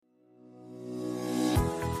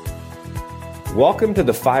Welcome to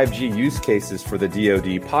the 5G use cases for the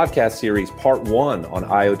DoD podcast series, part 1 on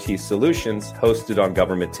IoT solutions, hosted on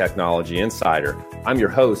Government Technology Insider. I'm your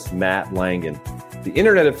host, Matt Langen. The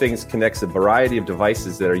Internet of Things connects a variety of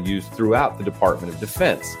devices that are used throughout the Department of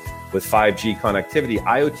Defense. With 5G connectivity,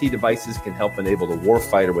 IoT devices can help enable the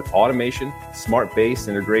warfighter with automation, smart base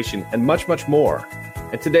integration, and much, much more.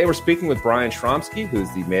 And today we're speaking with Brian Schramsky, who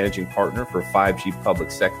is the managing partner for 5G public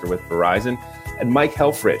sector with Verizon, and Mike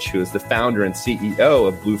Helfrich, who is the founder and CEO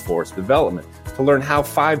of Blue Force Development, to learn how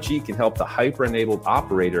 5G can help the hyper-enabled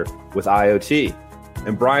operator with IoT.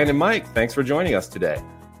 And Brian and Mike, thanks for joining us today.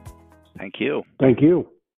 Thank you. Thank you.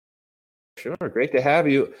 Sure, great to have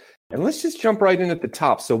you. And let's just jump right in at the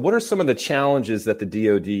top. So what are some of the challenges that the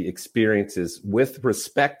DoD experiences with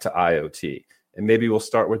respect to IoT? And maybe we'll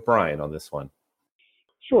start with Brian on this one.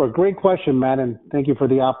 Sure, great question, Matt, and thank you for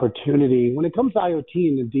the opportunity. When it comes to IoT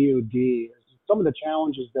in the DoD, some of the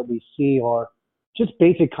challenges that we see are just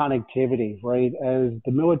basic connectivity, right? As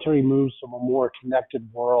the military moves from a more connected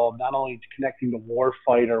world, not only connecting the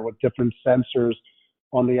warfighter with different sensors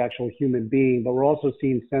on the actual human being, but we're also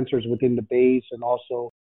seeing sensors within the base and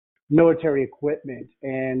also military equipment.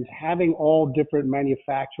 And having all different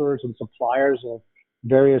manufacturers and suppliers of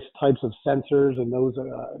various types of sensors and those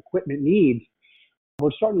equipment needs,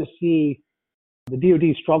 we're starting to see the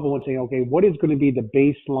DoD struggle with saying, okay, what is going to be the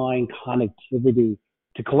baseline connectivity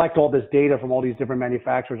to collect all this data from all these different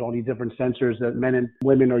manufacturers, all these different sensors that men and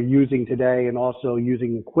women are using today, and also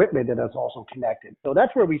using equipment that is also connected. So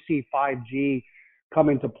that's where we see 5G come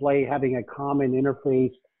into play, having a common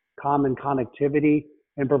interface, common connectivity,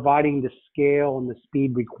 and providing the scale and the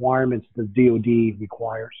speed requirements the DoD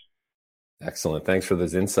requires. Excellent. Thanks for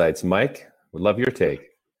those insights. Mike, would love your take.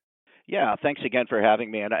 Yeah, thanks again for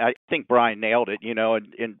having me. And I think Brian nailed it,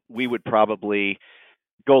 and we would probably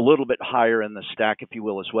go a little bit higher in the stack, if you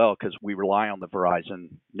will, as well, because we rely on the Verizon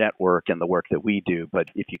network and the work that we do. But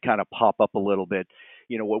if you kind of pop up a little bit,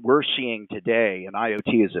 what we're seeing today, and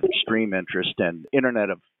IoT is of extreme interest, and Internet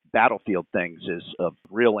of Battlefield things is of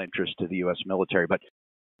real interest to the U.S. military. But,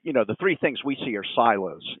 the three things we see are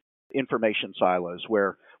silos, information silos,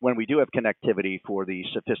 where when we do have connectivity for the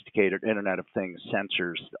sophisticated Internet of Things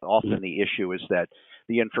sensors, often the issue is that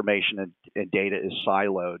the information and data is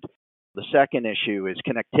siloed. The second issue is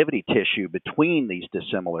connectivity tissue between these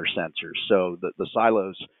dissimilar sensors. So the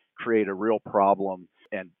silos create a real problem.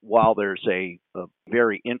 And while there's a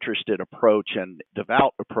very interested approach and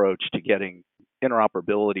devout approach to getting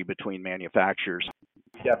interoperability between manufacturers,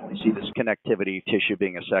 definitely see this connectivity tissue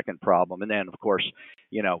being a second problem. And then, of course,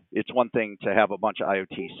 it's one thing to have a bunch of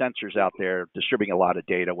IoT sensors out there distributing a lot of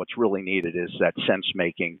data. What's really needed is that sense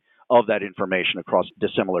making of that information across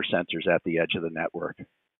dissimilar sensors at the edge of the network.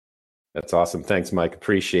 That's awesome. Thanks, Mike.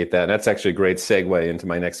 Appreciate that. And that's actually a great segue into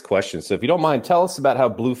my next question. So if you don't mind, tell us about how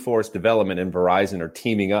Blue Force Development and Verizon are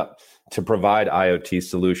teaming up to provide IoT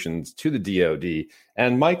solutions to the DoD.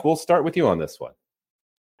 And Mike, we'll start with you on this one.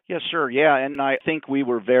 Yes, sir. Yeah, and I think we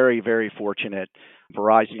were very, very fortunate.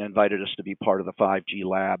 Verizon invited us to be part of the 5G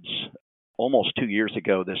labs almost 2 years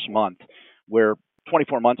ago this month, where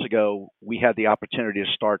 24 months ago, we had the opportunity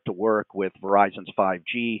to start to work with Verizon's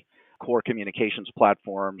 5G core communications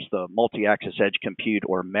platforms, the multi-access edge compute,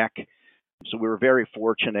 or MEC. So we were very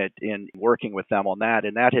fortunate in working with them on that.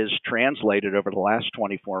 And that has translated over the last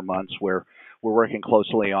 24 months where we're working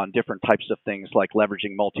closely on different types of things like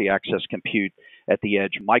leveraging multi-access compute at the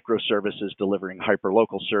edge, microservices, delivering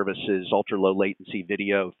hyperlocal services, ultra-low latency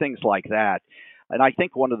video, things like that. And I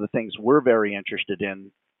think one of the things we're very interested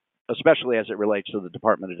in, especially as it relates to the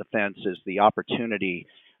Department of Defense, is the opportunity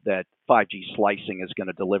that 5G slicing is going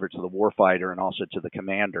to deliver to the warfighter and also to the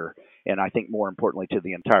commander, and I think more importantly to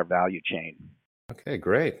the entire value chain. Okay,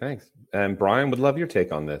 great. Thanks. And Brian, would love your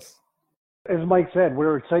take on this. As Mike said,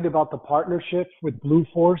 we're excited about the partnership with Blue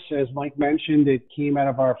Force. As Mike mentioned, it came out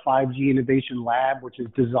of our 5G Innovation Lab, which is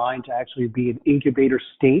designed to actually be an incubator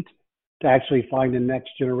state to actually find the next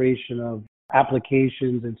generation of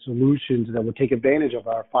applications and solutions that would take advantage of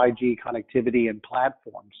our 5G connectivity and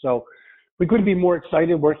platform. So we couldn't be more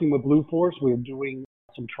excited working with Blue Force. We're doing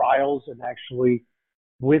some trials and actually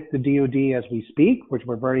with the DoD as we speak, which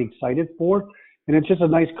we're very excited for. And it's just a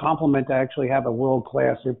nice compliment to actually have a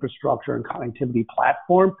world-class infrastructure and connectivity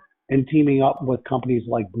platform and teaming up with companies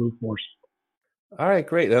like Blue Force. All right,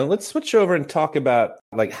 great. Now let's switch over and talk about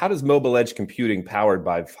how does mobile edge computing powered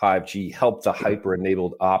by 5G help the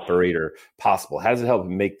hyper-enabled operator possible? How does it help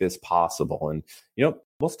make this possible? And,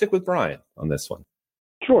 we'll stick with Brian on this one.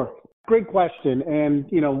 Sure. Great question. And,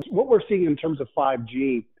 what we're seeing in terms of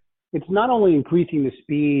 5G, it's not only increasing the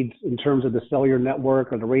speeds in terms of the cellular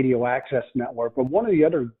network or the radio access network, but one of the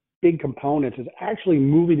other big components is actually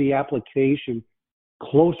moving the application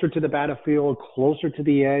closer to the battlefield, closer to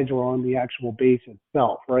the edge, or on the actual base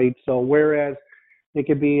itself, right? So whereas it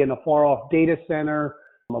could be in a far off data center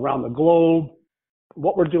around the globe,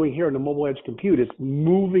 what we're doing here in the mobile edge compute is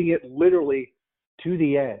moving it literally to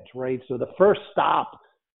the edge, right? So the first stop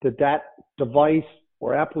that device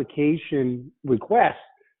or application request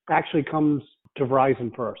actually comes to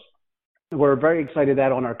Verizon first. We're very excited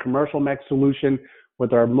that on our commercial MEC solution,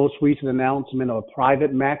 with our most recent announcement of a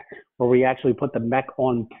private MEC, where we actually put the MEC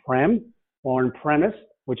on-prem or on-premise,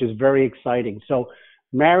 which is very exciting. So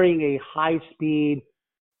marrying a high-speed,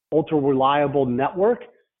 ultra-reliable network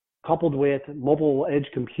coupled with mobile edge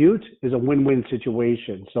compute is a win-win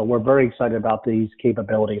situation. So we're very excited about these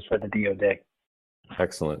capabilities for the DoD.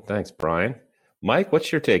 Excellent. Thanks, Brian. Mike,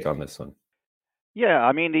 what's your take on this one? Yeah,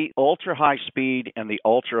 I mean, the ultra high speed and the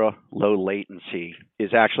ultra low latency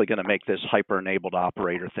is actually going to make this hyper enabled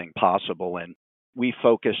operator thing possible. And we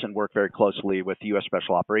focus and work very closely with the U.S.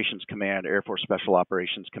 Special Operations Command, Air Force Special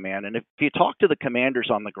Operations Command. And if you talk to the commanders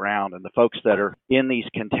on the ground and the folks that are in these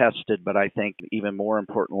contested, but I think even more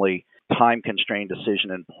importantly, time constrained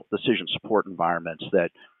decision support environments, that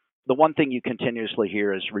the one thing you continuously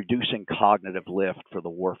hear is reducing cognitive lift for the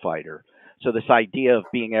warfighter. So this idea of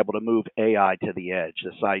being able to move AI to the edge,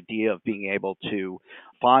 this idea of being able to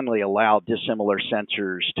finally allow dissimilar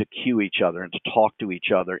sensors to cue each other and to talk to each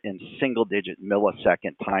other in single-digit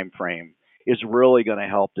millisecond time frame is really going to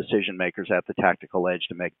help decision makers at the tactical edge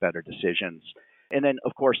to make better decisions. And then,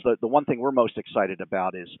 of course, the one thing we're most excited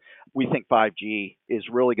about is we think 5G is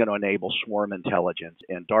really going to enable swarm intelligence.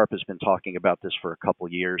 And DARPA has been talking about this for a couple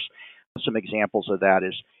of years. Some examples of that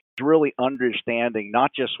is really understanding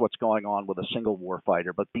not just what's going on with a single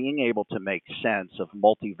warfighter, but being able to make sense of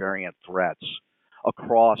multivariant threats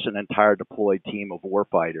across an entire deployed team of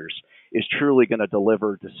warfighters is truly going to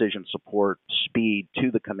deliver decision support speed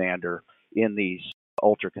to the commander in these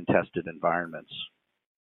ultra-contested environments.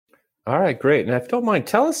 All right, great. And if you don't mind,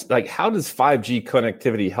 tell us, how does 5G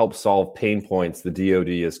connectivity help solve pain points the DoD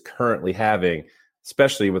is currently having,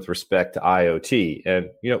 especially with respect to IoT? And,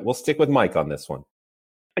 we'll stick with Mike on this one.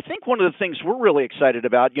 I think one of the things we're really excited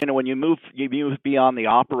about, when you move beyond the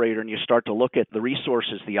operator and you start to look at the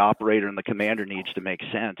resources the operator and the commander needs to make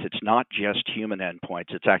sense, it's not just human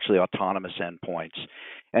endpoints, it's actually autonomous endpoints,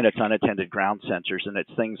 and it's unattended ground sensors, and it's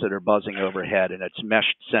things that are buzzing overhead, and it's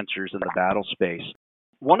meshed sensors in the battle space.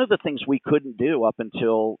 One of the things we couldn't do up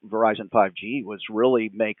until Verizon 5G was really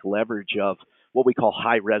make leverage of what we call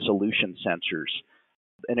high resolution sensors.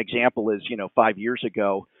 An example is, 5 years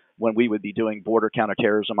ago, when we would be doing border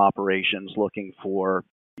counterterrorism operations, looking for,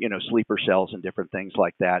 sleeper cells and different things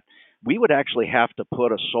like that, we would actually have to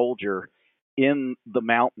put a soldier in the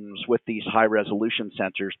mountains with these high resolution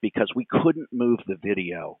sensors because we couldn't move the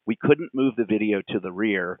video. We couldn't move the video to the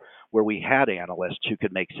rear where we had analysts who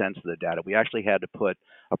could make sense of the data. We actually had to put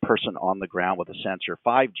a person on the ground with a sensor.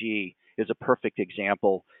 5G is a perfect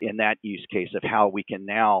example in that use case of how we can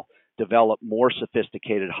now develop more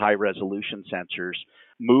sophisticated high-resolution sensors,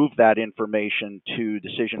 move that information to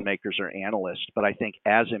decision makers or analysts, but I think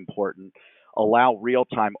as important, allow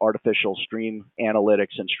real-time artificial stream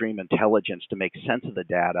analytics and stream intelligence to make sense of the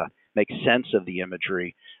data, make sense of the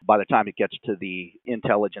imagery. By the time it gets to the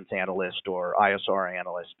intelligence analyst or ISR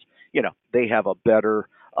analyst, they have a better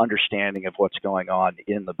understanding of what's going on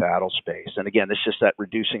in the battle space. And again, it's just that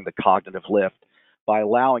reducing the cognitive lift by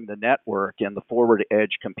allowing the network and the forward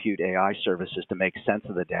edge compute AI services to make sense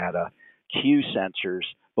of the data, cue sensors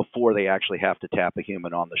before they actually have to tap a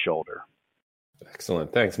human on the shoulder.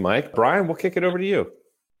 Excellent. Thanks, Mike. Brian, we'll kick it over to you.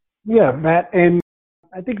 Yeah, Matt. And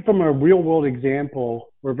I think from a real world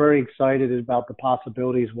example, we're very excited about the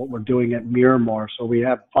possibilities of what we're doing at Miramar. So we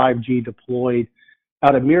have 5G deployed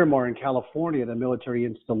out of Miramar in California, the military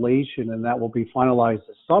installation, and that will be finalized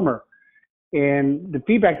this summer. And the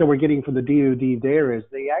feedback that we're getting from the DoD there is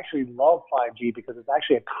they actually love 5G because it's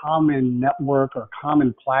actually a common network or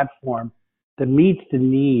common platform that meets the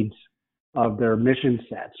needs of their mission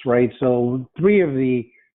sets, right? So 3 of the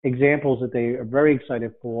examples that they are very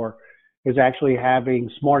excited for is actually having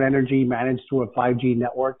smart energy managed through a 5G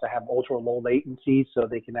network to have ultra low latency so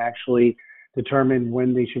they can actually determine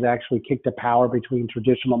when they should actually kick the power between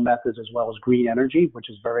traditional methods as well as green energy, which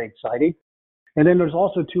is very exciting. And then there's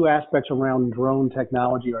also 2 aspects around drone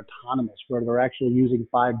technology or autonomous, where they're actually using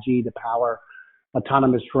 5G to power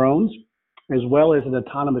autonomous drones, as well as an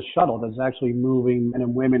autonomous shuttle that's actually moving men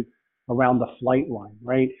and women around the flight line,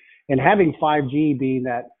 right? And having 5G being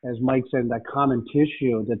that, as Mike said, that common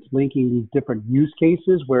tissue that's linking these different use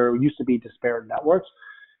cases where it used to be disparate networks,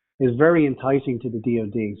 is very enticing to the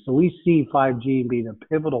DoD. So we see 5G being a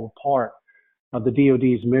pivotal part of the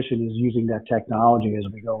DoD's mission is using that technology as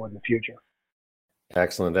we go in the future.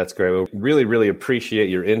 Excellent. That's great. We really, really appreciate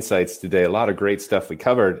your insights today. A lot of great stuff we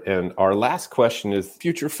covered. And our last question is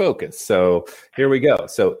future focus. So here we go.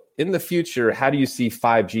 So in the future, how do you see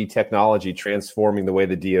 5G technology transforming the way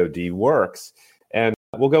the DoD works? And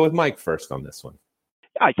we'll go with Mike first on this one.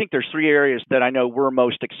 I think there's three areas that I know we're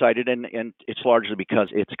most excited in, and it's largely because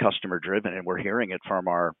it's customer driven and we're hearing it from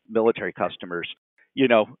our military customers. You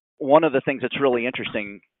know, one of the things that's really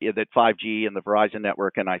interesting is that 5G and the Verizon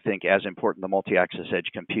network, and I think as important, the multi-access edge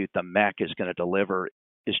compute, the MEC is going to deliver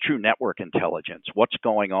is true network intelligence. What's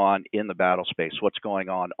going on in the battle space? What's going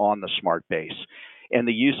on the smart base? And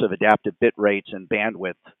the use of adaptive bit rates and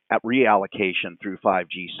bandwidth at reallocation through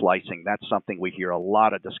 5G slicing. That's something we hear a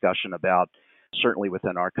lot of discussion about, certainly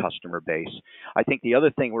within our customer base. I think the other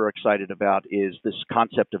thing we're excited about is this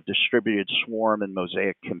concept of distributed swarm and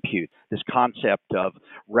mosaic compute, this concept of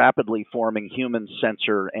rapidly forming human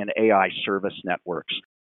sensor and AI service networks.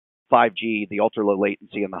 5G, the ultra-low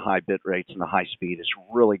latency and the high bit rates and the high speed is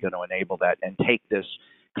really going to enable that and take this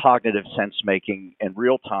cognitive sense-making and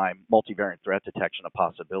real-time multivariant threat detection a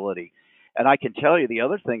possibility. And I can tell you the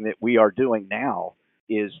other thing that we are doing now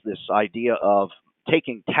is this idea of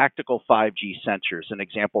taking tactical 5G sensors, and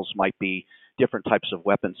examples might be different types of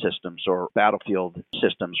weapon systems or battlefield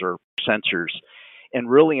systems or sensors, and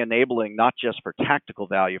really enabling not just for tactical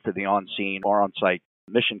value for the on-scene or on-site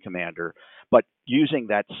mission commander, but using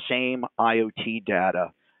that same IoT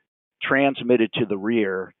data transmitted to the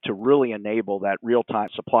rear to really enable that real-time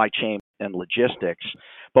supply chain and logistics.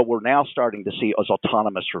 But we're now starting to see as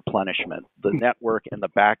autonomous replenishment. The network and the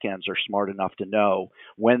backends are smart enough to know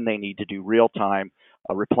when they need to do real-time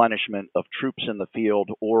replenishment of troops in the field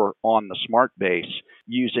or on the smart base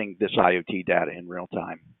using this IoT data in real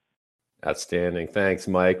time. Outstanding. Thanks,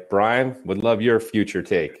 Mike. Brian, would love your future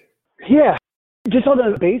take. Yeah, just on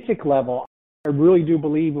a basic level, I really do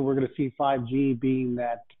believe we're going to see 5G being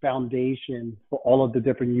that foundation for all of the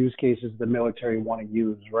different use cases the military want to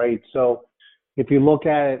use, right? So if you look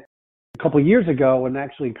at it a couple of years ago and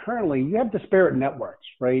actually currently, you have disparate networks,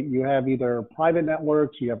 right? You have either private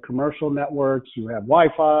networks, you have commercial networks, you have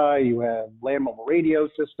Wi-Fi, you have land mobile radio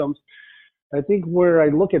systems. I think where I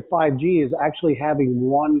look at 5G is actually having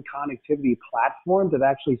one connectivity platform that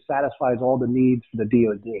actually satisfies all the needs for the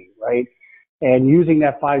DoD, right? And using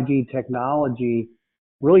that 5G technology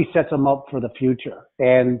really sets them up for the future.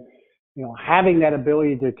 And, you know, having that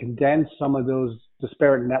ability to condense some of those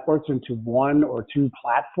disparate networks into one or two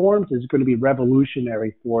platforms is going to be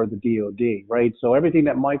revolutionary for the DoD, right? So everything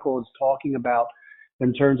that Michael is talking about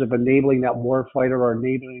in terms of enabling that warfighter or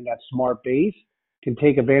enabling that smart base can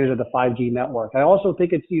take advantage of the 5G network. I also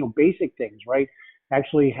think it's, you know, basic things, right?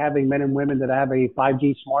 Actually having men and women that have a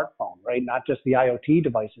 5G smartphone, right? Not just the IoT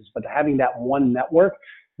devices, but having that one network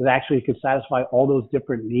that actually could satisfy all those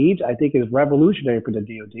different needs, I think is revolutionary for the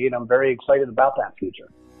DoD, and I'm very excited about that future.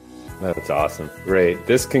 That's awesome. Great.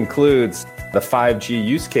 This concludes the 5G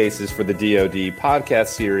use cases for the DoD podcast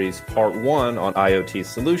series, part 1 on IoT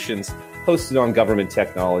solutions, hosted on Government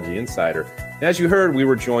Technology Insider. And as you heard, we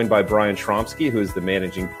were joined by Brian Tromsky, who is the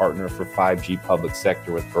managing partner for 5G public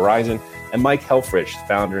sector with Verizon, and Mike Helfrich,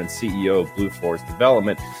 founder and CEO of Blue Force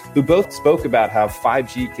Development, who both spoke about how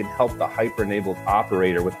 5G can help the hyper-enabled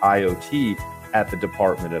operator with IoT at the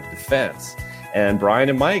Department of Defense. And Brian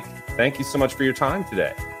and Mike, thank you so much for your time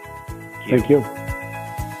today. Thank you.